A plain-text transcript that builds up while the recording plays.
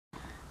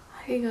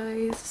Hey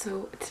guys,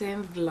 so today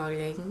I'm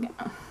vlogging,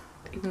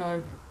 even though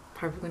I'm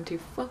probably going to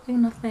do fucking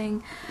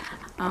nothing,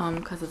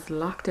 because it's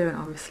lockdown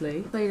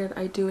obviously. Decided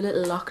I do a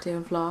little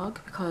lockdown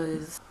vlog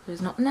because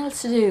there's nothing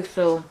else to do,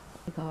 so. Oh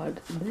my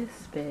god,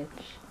 this bitch.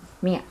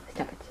 Mia,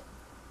 stop it.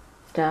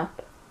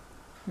 Stop.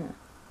 Yeah.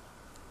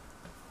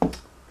 I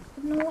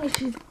don't know why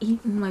she's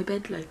eating my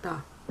bed like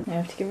that. I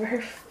have to give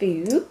her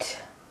food.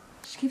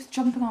 She keeps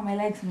jumping on my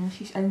legs and then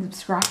she ends up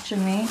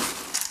scratching me.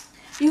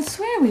 You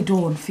swear we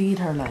don't feed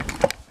her like.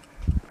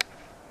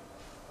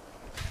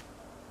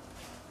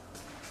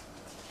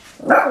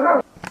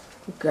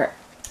 Good girl.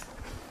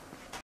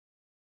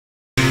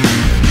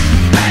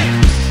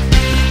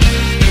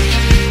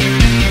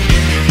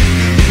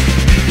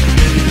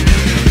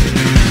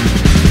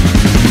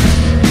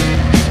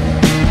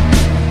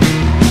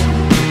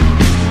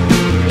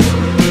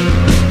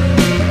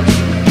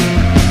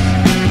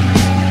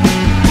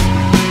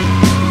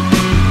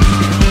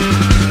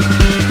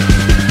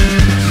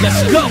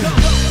 Let's go!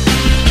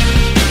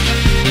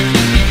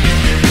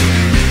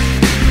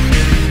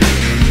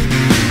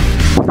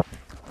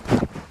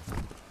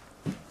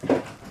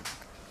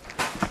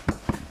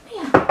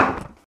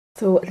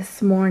 So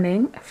this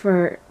morning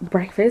for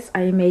breakfast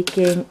I'm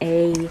making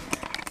a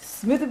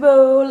smoothie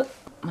bowl.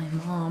 My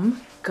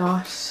mom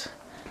got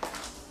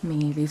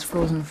me these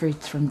frozen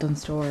fruits from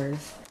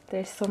Dunstores.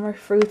 They're summer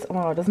fruits.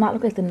 Oh, doesn't that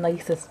look like the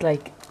nicest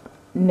like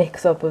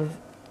mix up of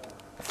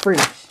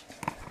fruit?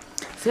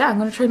 So yeah, I'm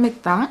gonna try and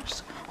make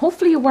that.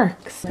 Hopefully it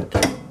works.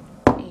 Okay.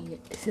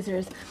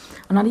 Scissors.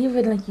 I'm not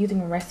even like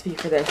using a recipe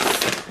for this.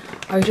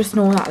 I just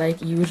know that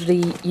like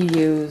usually you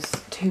use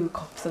 2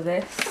 cups of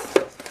this.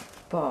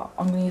 But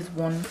I'm gonna use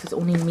 1 because it's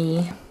only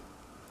me.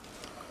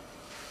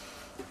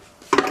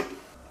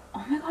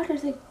 Oh my god,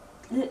 there's like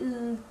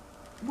little...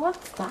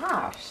 What's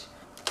that?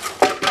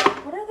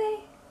 What are they?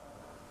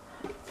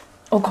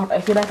 Oh god,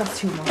 I feel like that's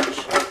too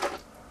much.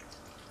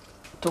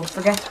 Don't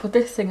forget to put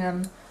this thing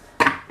in.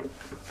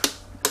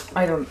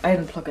 I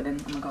didn't plug it in.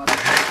 Oh my god.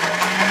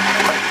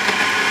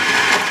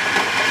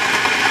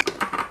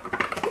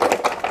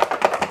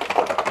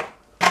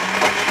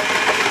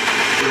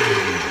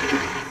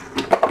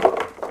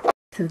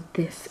 So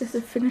this is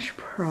the finished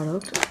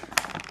product.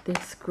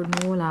 This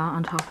granola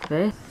on top of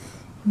it.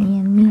 Me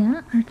and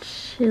Mia are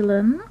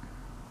chilling.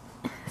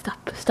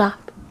 Stop,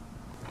 stop.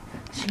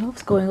 She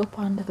loves going up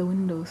onto the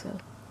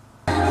windowsill.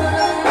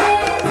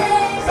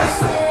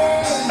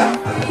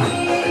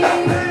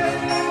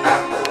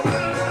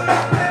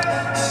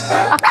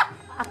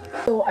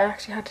 So I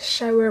actually had to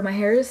shower. My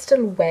hair is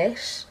still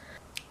wet.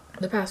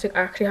 The past week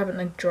I actually haven't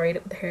like dried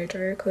it with the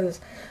hairdryer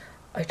because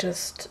I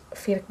just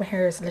feel like my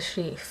hair is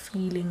literally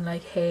feeling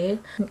like hay.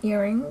 And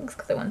earrings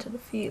because I wanted to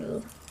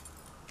feel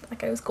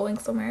like I was going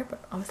somewhere,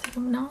 but obviously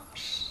I'm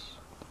not.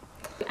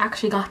 I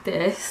actually got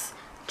this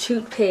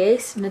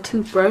toothpaste and a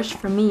toothbrush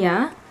for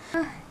Mia.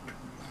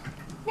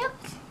 Yep.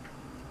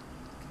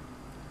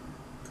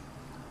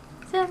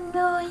 So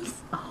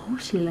nice. Oh,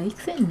 she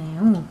likes it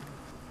now.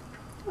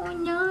 Oh,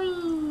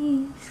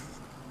 nice.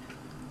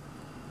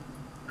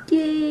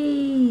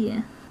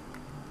 Yay.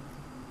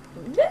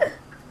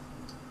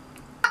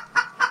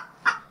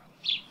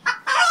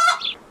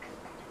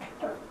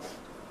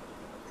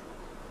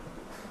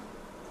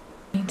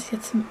 Need to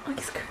get some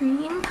ice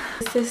cream.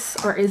 Is this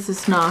or is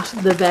this not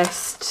the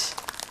best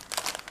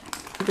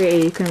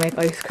way you can make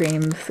ice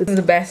creams? It's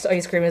the best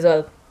ice cream as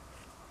well.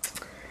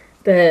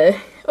 The,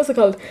 what's it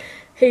called?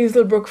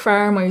 Hazelbrook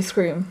Farm ice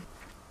cream.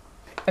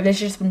 I've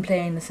literally just been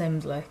playing The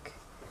Sims like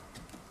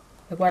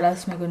what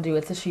else am I going to do?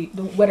 It's literally,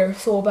 the weather's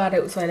so bad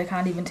outside I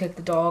can't even take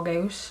the dog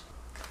out.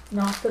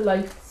 Not the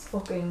lights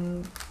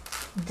fucking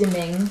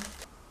dimming.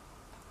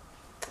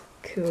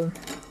 Cool.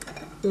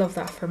 Love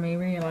that for me,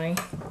 really.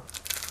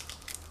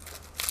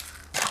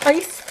 I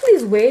used to think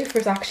these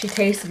wafers actually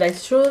tasted like,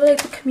 sure,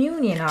 like the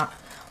communion at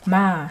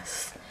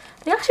mass.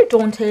 They actually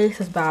don't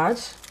taste as bad.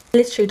 I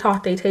literally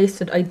thought they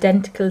tasted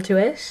identical to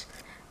it.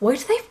 Why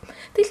do they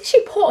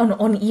literally put an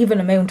uneven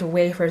amount of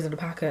wafers in a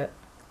packet?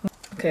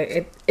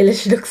 Okay, it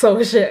literally looks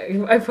so shit.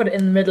 I put it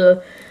in the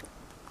middle.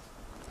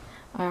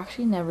 I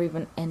actually never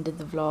even ended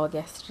the vlog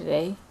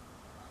yesterday.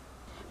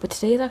 But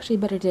today is actually a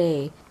better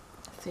day.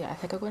 So yeah, I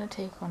think I'm going to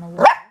take on a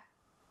walk.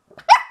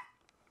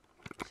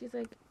 She's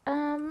like,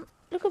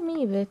 look at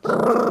me, bitch.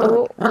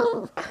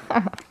 Oh.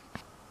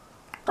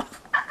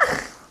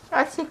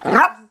 I think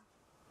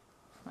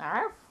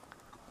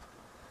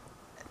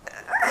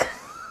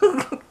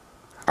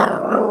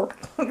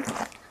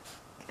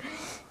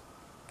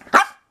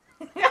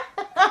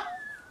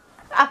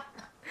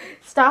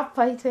Stop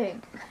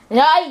fighting.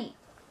 No! I'm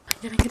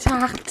getting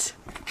attacked.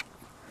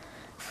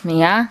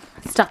 Mia,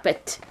 stop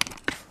it.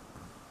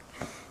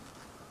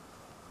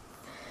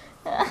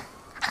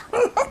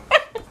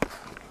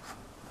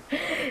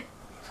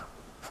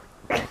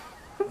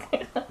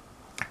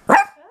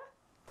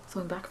 So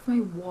I'm back from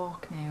my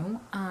walk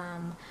now. I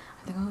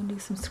think I'm gonna do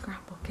some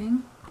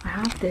scrapbooking. I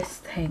have this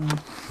thing.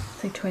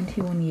 It's like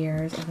 21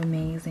 years of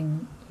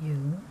amazing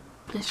you.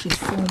 Literally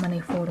so many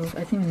photos.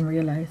 I didn't even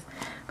realize,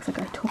 because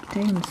like I took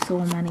down so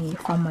many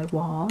from my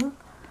wall,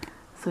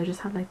 so I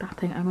just have like that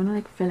thing. I'm gonna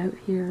like fill out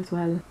here as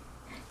well.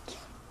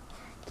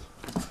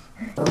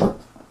 Oh.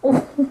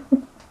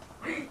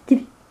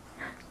 Kitty.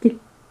 Kitty.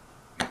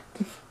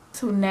 Kitty.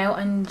 So now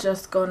I'm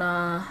just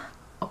gonna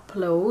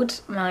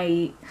upload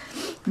my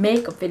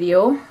makeup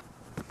video.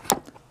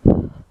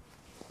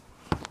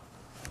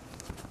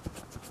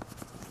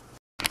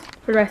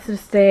 For the rest of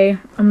this day,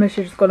 I'm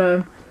literally just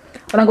gonna,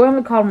 when I'm going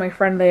to call my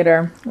friend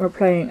later, we're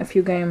playing a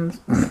few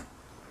games.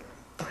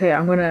 Okay,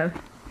 I'm gonna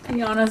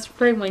be honest,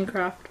 play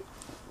Minecraft.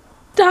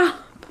 Stop!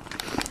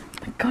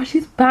 Oh my gosh,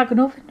 she's backing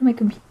up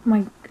into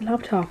my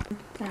laptop.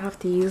 I have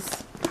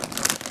these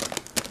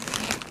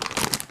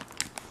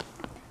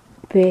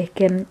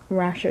bacon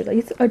rashers.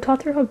 I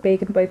thought they were called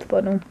bacon bites,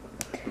 but no.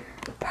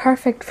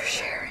 Perfect for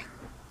sharing.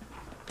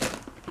 I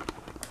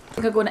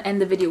think I'm going to end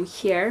the video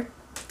here.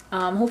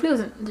 Hopefully it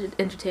was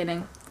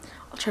entertaining.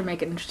 I'll try to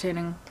make it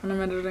entertaining when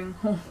I'm editing.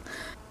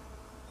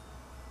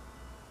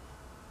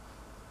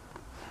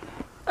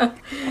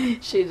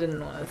 She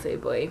didn't want to say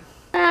bye.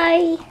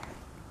 Bye.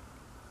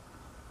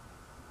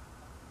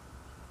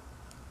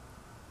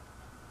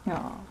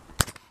 Aww.